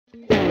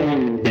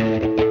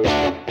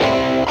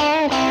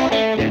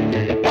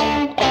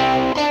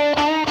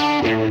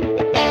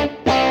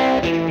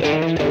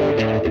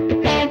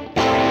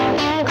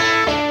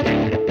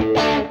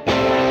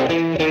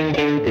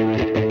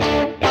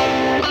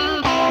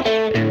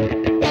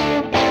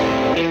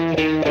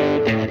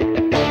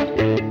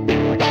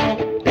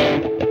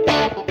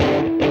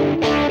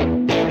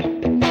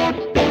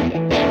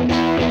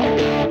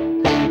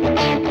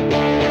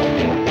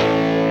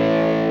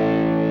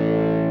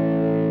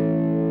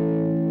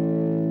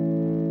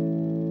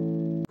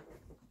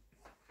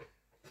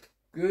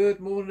Good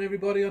morning,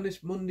 everybody, on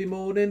this Monday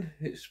morning.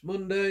 It's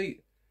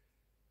Monday,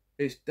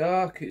 it's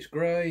dark, it's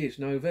grey, it's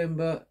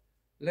November.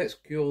 Let's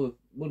cure the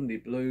Monday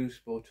blues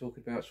by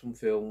talking about some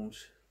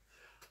films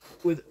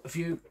with a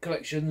few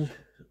collections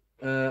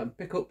and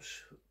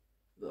pickups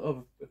that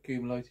I've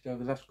accumulated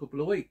over the last couple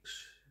of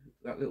weeks.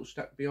 That little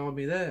stack behind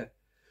me there.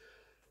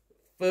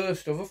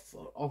 First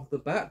off the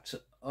bat,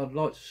 I'd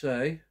like to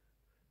say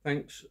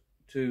thanks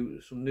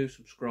to some new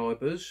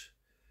subscribers.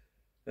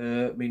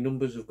 My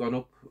numbers have gone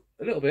up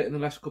a little bit in the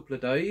last couple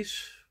of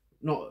days,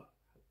 not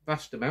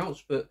vast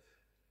amounts, but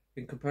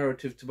in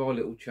comparative to my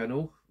little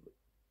channel,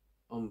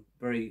 I'm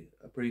very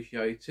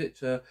appreciate it.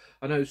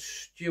 I know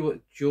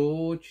Stuart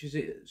George, is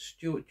it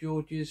Stuart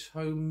George's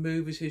Home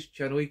Movies, his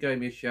channel, he gave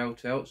me a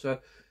shout out, so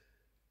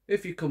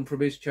if you come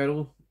from his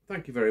channel,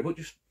 thank you very much.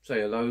 Just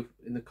say hello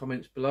in the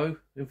comments below.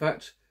 In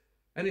fact,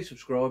 any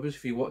subscribers,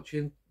 if you're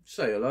watching,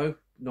 say hello.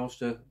 Nice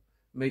to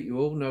meet you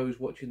all, know who's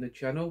watching the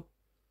channel.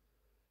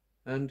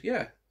 And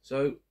yeah,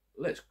 so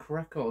let's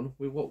crack on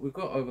with what we've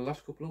got over the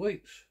last couple of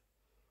weeks.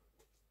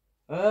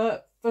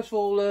 First of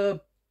all,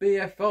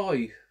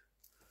 BFI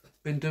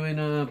been doing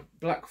a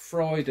Black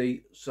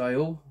Friday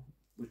sale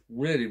with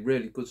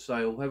really good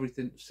sale.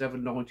 Everything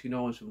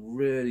 $7.99, some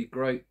really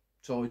great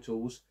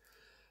titles.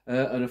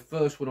 And the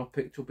first one I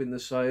picked up in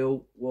the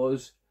sale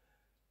was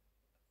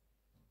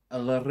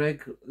La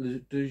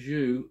Règle du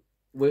Jeu,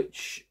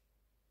 which,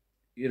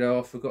 you know,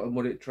 I've forgotten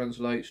what it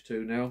translates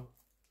to now.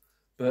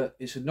 But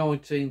it's a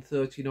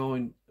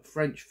 1939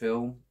 French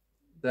film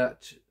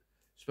that's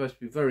supposed to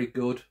be very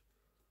good.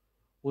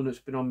 One that's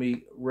been on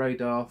my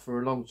radar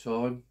for a long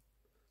time.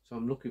 So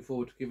I'm looking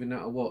forward to giving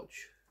that a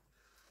watch.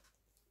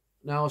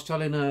 Now, I was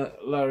telling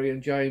Larry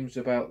and James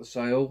about the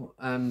sale,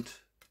 and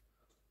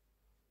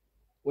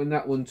when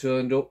that one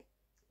turned up,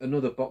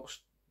 another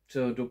box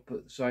turned up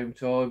at the same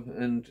time.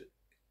 And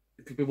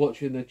if you've been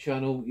watching the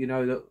channel, you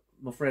know that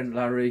my friend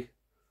Larry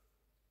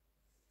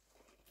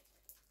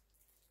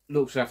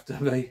looks after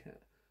me,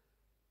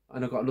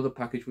 and I've got another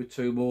package with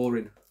two more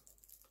in.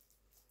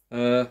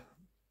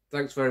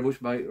 Thanks very much,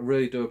 mate. I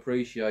really do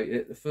appreciate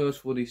it. The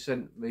first one he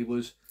sent me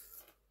was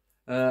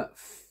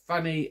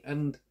Fanny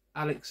and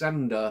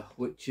Alexander,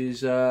 which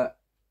is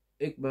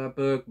Ingmar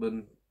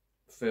Bergman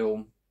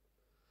film,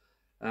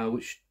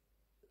 which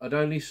I'd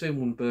only seen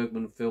one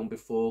Bergman film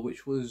before,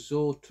 which was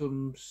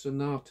Autumn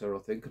Sonata, I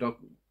think, and I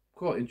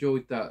quite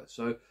enjoyed that.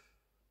 So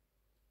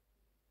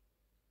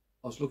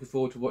I was looking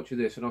forward to watching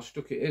this, and I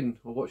stuck it in.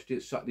 I watched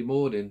it Saturday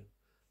morning.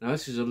 Now,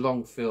 this is a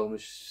long film.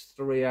 It's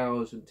 3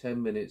 hours and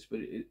 10 minutes,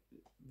 but it's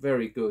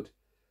very good.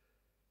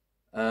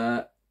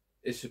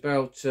 It's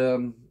about,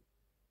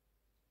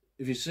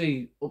 if you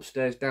see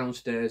Upstairs,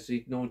 Downstairs,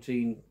 the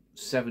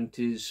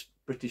 1970s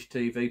British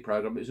TV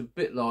programme, it's a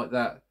bit like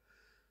that,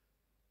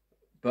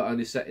 but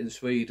only set in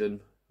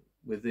Sweden,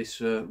 with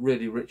this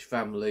really rich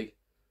family,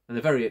 and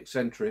they're very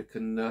eccentric,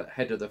 and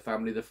head of the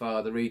family, the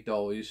father, he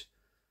dies,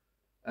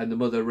 and the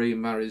mother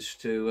remarries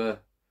to a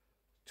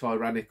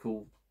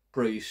tyrannical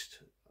priest,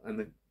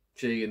 and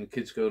she and the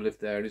kids go live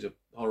there, and he's a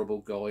horrible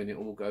guy, and it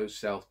all goes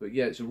south. But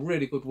yeah, it's a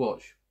really good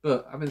watch.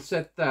 But having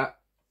said that,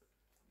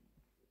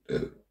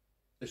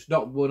 it's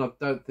not one I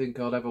don't think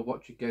I'll ever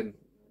watch again,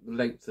 the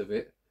length of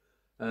it.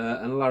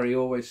 And Larry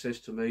always says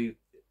to me,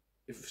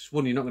 if it's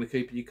one you're not going to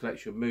keep in your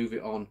collection, move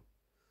it on.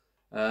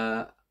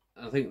 I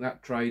think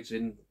that trades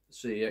in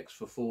CEX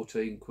for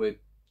 14 quid.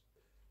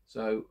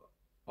 So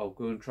I'll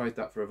go and trade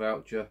that for a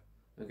voucher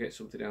and get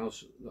something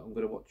else that I'm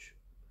going to watch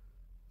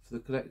for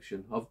the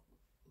collection. I've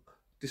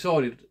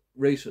decided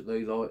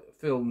recently, like,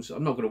 films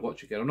I'm not going to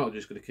watch again. I'm not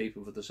just going to keep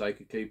them for the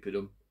sake of keeping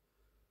them.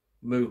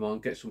 Move on,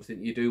 get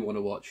something you do want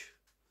to watch.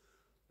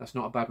 That's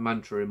not a bad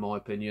mantra in my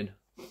opinion.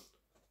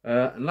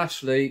 And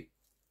lastly,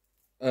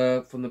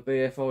 from the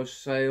BFI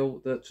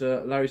sale that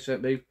Larry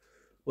sent me,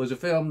 was a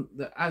film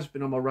that has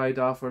been on my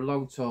radar for a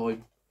long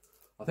time.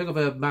 I think I've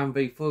heard Man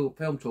v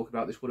Film talk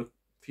about this one a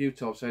few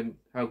times, saying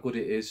how good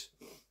it is.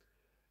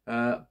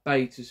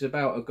 Bait is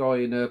about a guy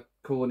in a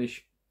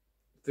Cornish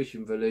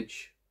fishing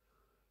village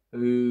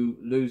who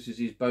loses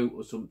his boat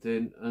or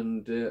something,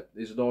 and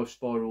his life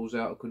spirals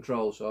out of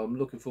control. So I'm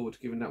looking forward to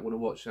giving that one a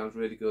watch. Sounds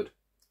really good.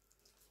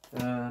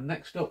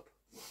 Next up,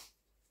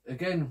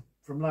 again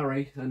from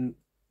Larry, and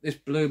this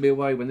blew me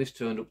away when this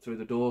turned up through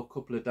the door a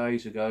couple of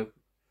days ago.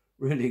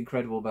 Really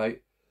incredible,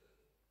 mate.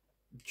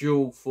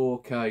 Dual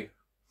 4K.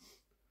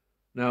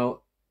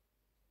 Now,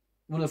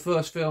 one of the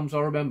first films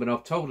I remember, and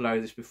I've told Larry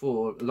this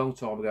before a long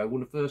time ago,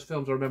 one of the first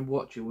films I remember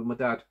watching with my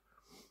dad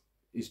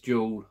is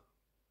Duel.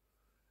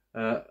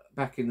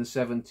 Back in the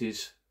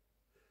 70s.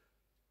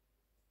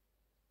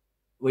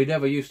 We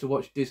never used to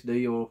watch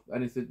Disney or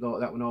anything like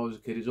that when I was a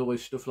kid. It's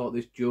always stuff like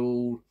this: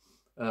 Duel,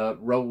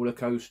 Roller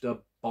Coaster,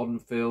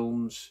 Bond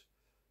films,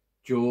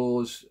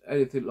 Jaws,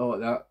 anything like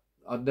that.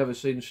 I'd never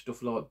seen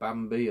stuff like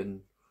Bambi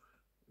and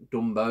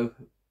Dumbo.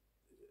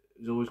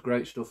 There's always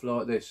great stuff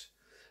like this.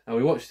 And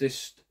we watched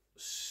this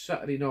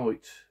Saturday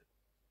night,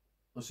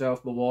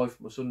 myself, my wife,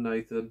 my son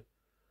Nathan,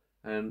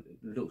 and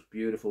it looks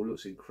beautiful,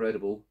 looks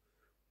incredible.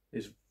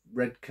 His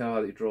red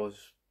car that he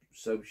drives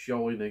so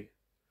shiny.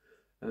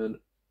 And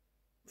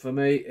for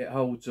me, it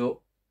holds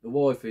up. The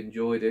wife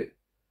enjoyed it.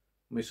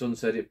 My son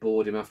said it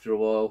bored him after a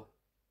while.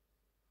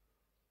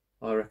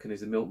 I reckon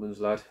he's the milkman's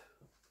lad.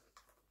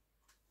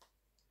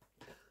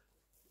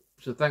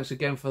 So thanks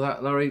again for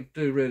that, Larry.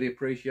 Do really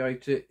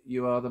appreciate it.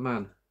 You are the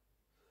man.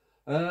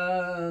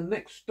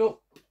 Next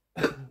up,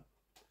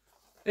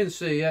 in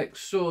CX,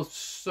 saw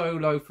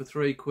Solo for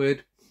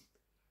 £3.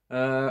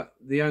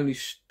 The only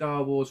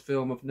Star Wars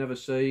film I've never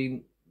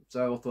seen,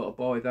 so I thought I'd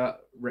buy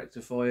that,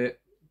 rectify it.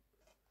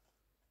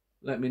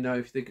 Let me know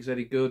if you think it's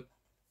any good.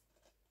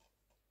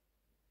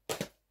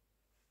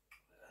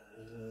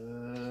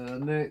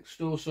 Next,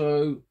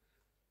 also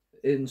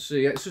in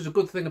CX, there's a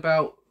good thing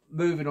about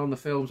moving on the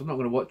films I'm not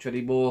going to watch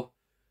anymore.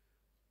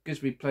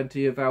 Gives me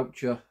plenty of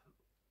voucher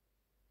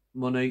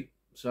money,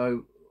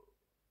 so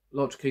I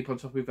like to keep on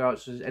top of my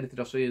vouchers. Anything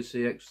I see in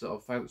CX that I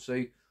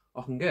fancy,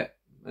 I can get,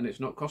 and it's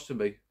not costing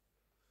me.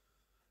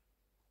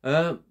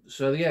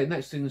 So yeah,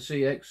 next thing in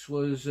CX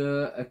was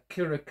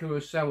Akira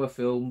Kurosawa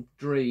film,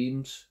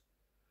 Dreams.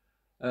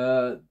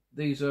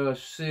 These are a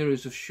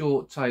series of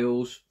short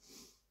tales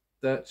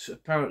that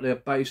apparently are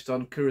based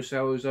on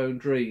Kurosawa's own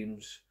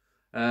dreams.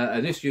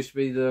 And this used to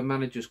be the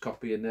manager's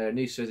copy in there, and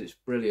he says it's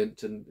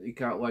brilliant, and he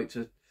can't wait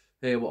to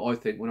hear what I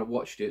think when I've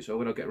watched it. So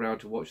when I get around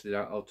to watching it,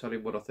 I'll tell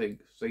him what I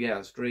think. So yeah,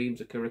 it's Dreams,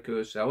 Akira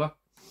Kurosawa.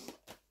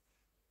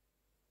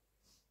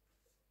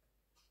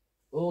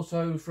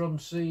 Also from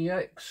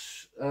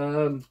CX,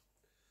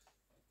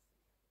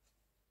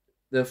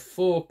 the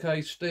 4K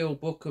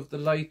steelbook of the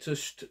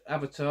latest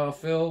Avatar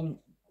film.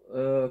 I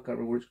can't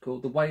remember what it's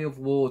called. The Way of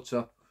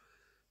Water.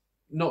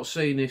 Not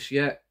seen this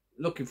yet.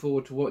 Looking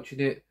forward to watching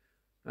it.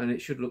 And it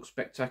should look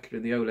spectacular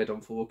in the OLED on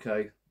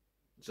 4K.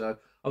 So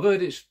I've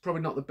heard it's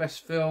probably not the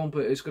best film,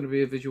 but it's going to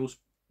be a visual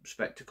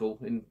spectacle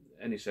in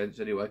any sense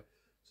anyway.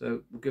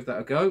 So we'll give that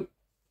a go.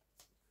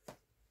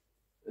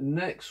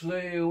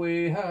 Nextly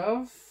we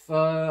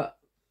have,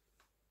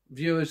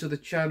 viewers of the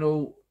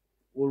channel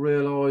will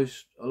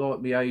realise I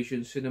like my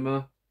Asian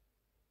cinema.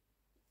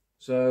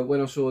 So when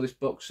I saw this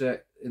box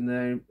set in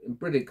there in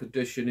brilliant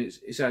condition,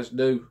 it's as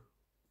new.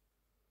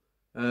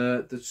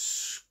 The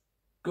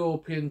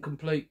Scorpion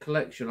Complete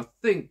Collection, I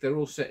think they're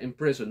all set in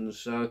prisons,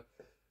 so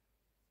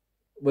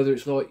whether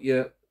it's like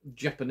your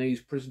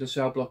Japanese Prisoner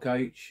Cell Block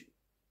H,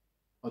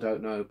 I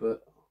don't know,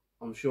 but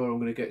I'm sure I'm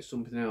going to get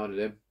something out of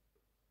them.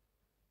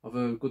 I've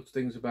heard good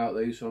things about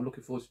these, so I'm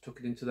looking forward to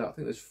tucking into that. I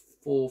think there's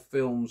 4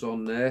 films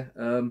on there.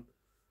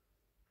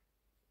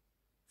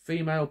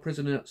 Female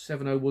Prisoner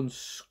 701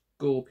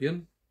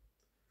 Scorpion,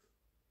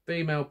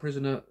 Female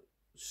Prisoner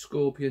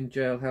Scorpion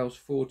Jailhouse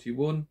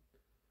 41,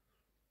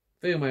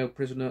 Female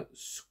Prisoner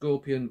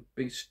Scorpion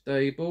Be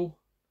Stable,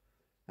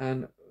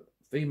 and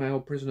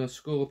Female Prisoner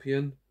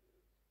Scorpion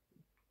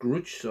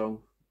Grudge Song.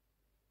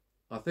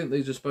 I think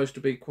these are supposed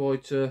to be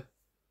quite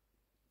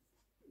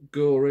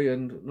gory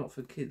and not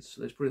for kids,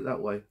 let's put it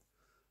that way. If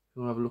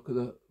you want to have a look at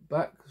the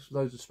back, there's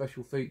loads of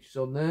special features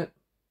on there.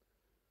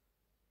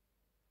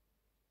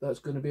 That's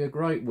going to be a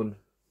great one.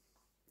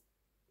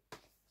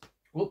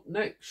 Up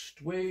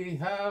next we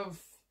have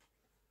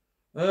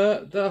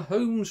The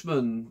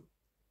Homesman.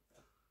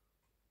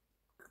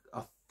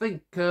 I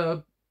think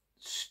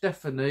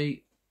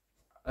Stephanie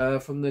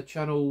from the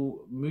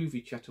channel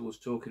Movie Chatter was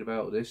talking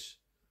about this.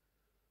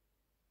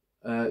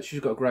 She's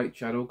got a great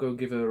channel, go and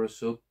give her a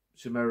sub.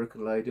 She's an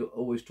American lady,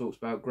 always talks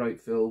about great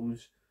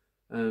films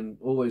and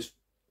always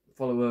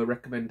follow her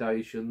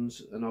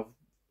recommendations, and I've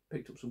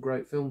picked up some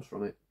great films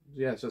from it.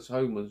 Yes, that's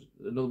Homesman,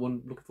 another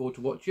one looking forward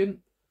to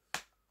watching.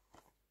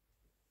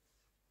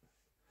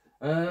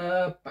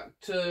 Back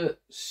to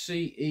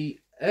CEX.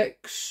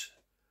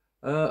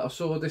 I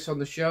saw this on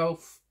the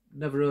shelf,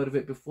 never heard of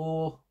it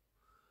before.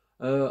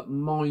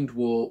 Mind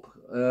Warp,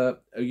 a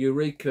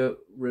Eureka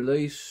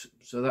release,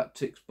 so that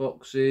ticks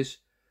boxes.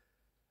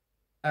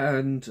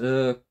 And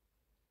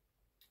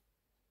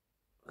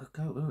I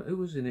can't remember who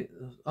was in it.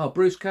 Oh,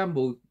 Bruce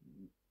Campbell.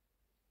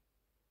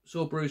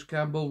 Saw Bruce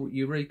Campbell,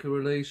 Eureka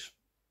release.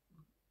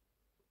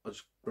 I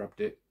just grabbed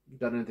it.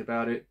 Done anything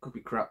about it. Could be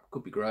crap,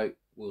 could be great.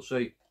 We'll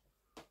see.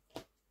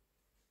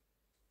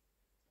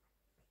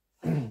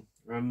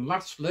 And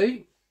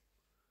lastly,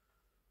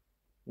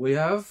 we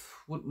have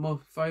my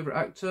favourite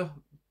actor,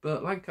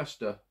 Burt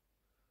Lancaster.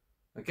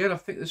 Again, I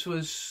think this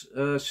was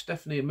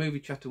Stephanie at Movie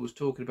Chatter was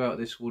talking about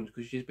this one,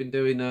 because she's been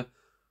doing a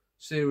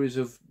series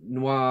of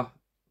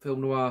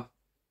film noir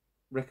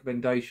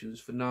recommendations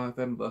for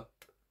November.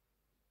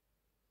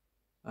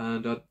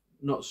 And I've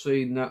not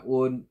seen that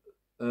one.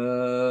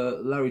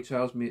 Larry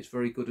tells me it's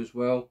very good as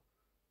well,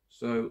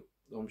 so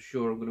I'm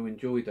sure I'm going to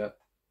enjoy that.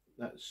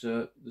 That's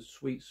The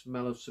Sweet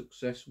Smell of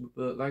Success with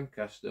Burt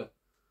Lancaster.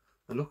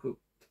 And look at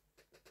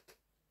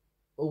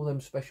all them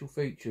special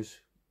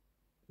features.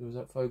 Who was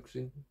that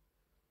focusing?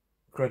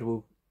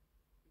 Incredible.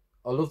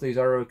 I love these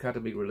Arrow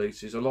Academy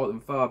releases. I like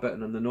them far better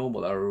than the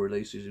normal Arrow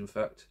releases, in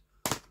fact.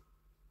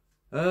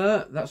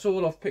 That's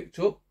all I've picked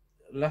up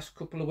last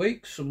couple of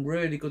weeks. Some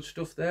really good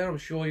stuff there. I'm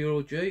sure you'll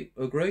agree.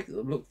 I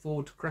look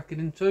forward to cracking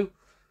into.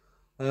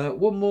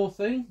 One more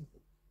thing.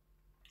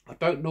 I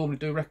don't normally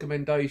do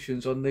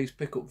recommendations on these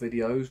pickup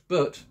videos,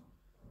 but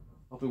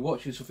I've been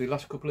watching something the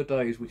last couple of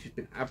days which has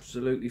been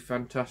absolutely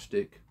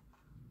fantastic.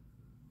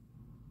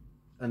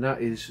 And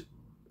that is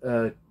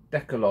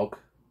Decalogue.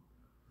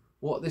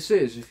 What this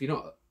is, if you're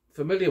not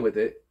familiar with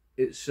it,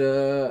 it's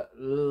a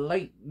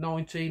late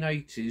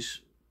 1980s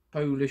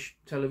Polish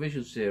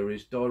television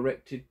series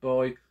directed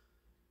by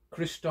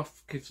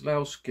Krzysztof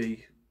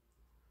Kieslowski,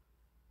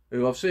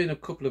 who I've seen a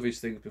couple of his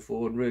things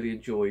before and really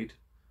enjoyed.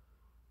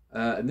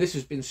 And this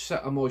has been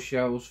sat on my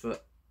shelves for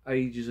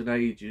ages and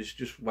ages,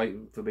 just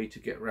waiting for me to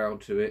get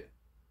round to it.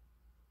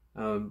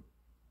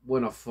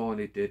 When I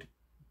finally did,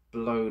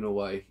 blown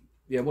away.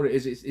 Yeah, what it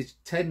is, it's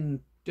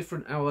 10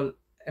 different hour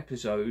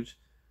episodes,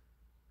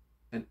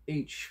 and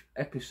each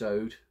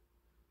episode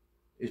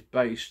is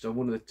based on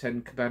one of the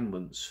 10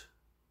 commandments.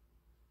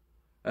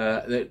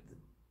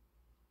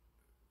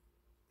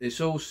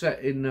 It's all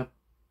set in a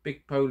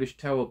big Polish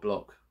tower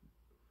block,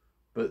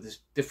 but there's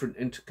different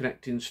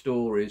interconnecting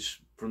stories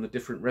from the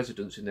different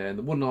residents in there. And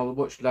the one I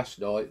watched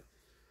last night,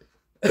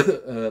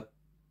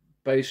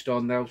 based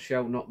on Thou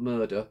Shalt Not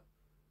Murder,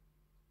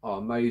 oh,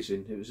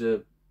 amazing. It was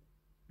a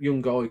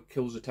young guy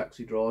kills a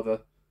taxi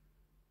driver,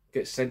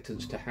 gets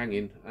sentenced to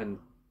hanging, and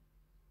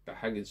the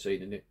hanging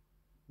scene in it,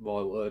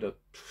 my word,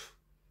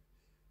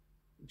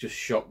 just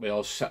shocked me. I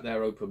was sat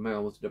there open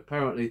mouthed, and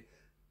apparently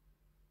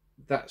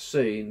that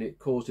scene, it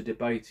caused a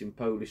debate in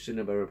Polish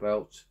cinema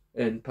about,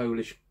 in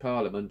Polish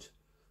Parliament,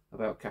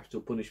 about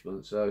capital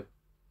punishment. So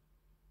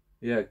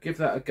yeah, give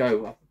that a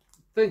go. I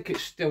think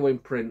it's still in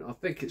print. I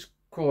think it's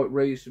quite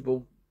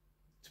reasonable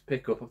to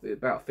pick up. I think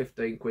about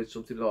 15 quid,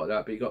 something like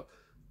that. But you got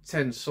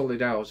 10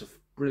 solid hours of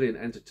brilliant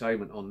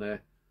entertainment on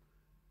there,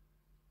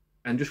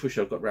 and just wish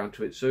I'd got round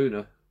to it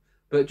sooner.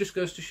 But it just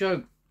goes to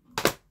show,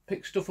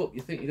 pick stuff up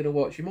you think you're going to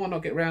watch. You might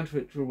not get round to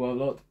it for a while.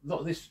 Like, a lot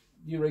of this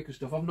Eureka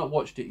stuff, I've not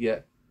watched it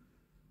yet,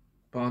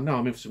 but I know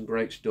I'm in for some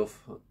great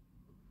stuff.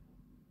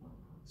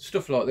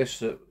 Stuff like this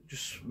that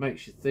just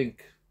makes you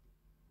think.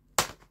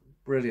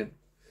 Brilliant.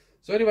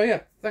 So anyway,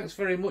 yeah, thanks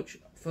very much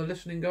for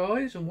listening,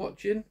 guys, and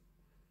watching.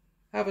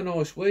 Have a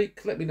nice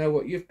week. Let me know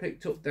what you've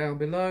picked up down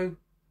below,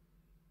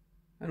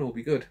 and all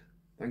be good.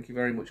 Thank you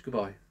very much.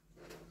 Goodbye.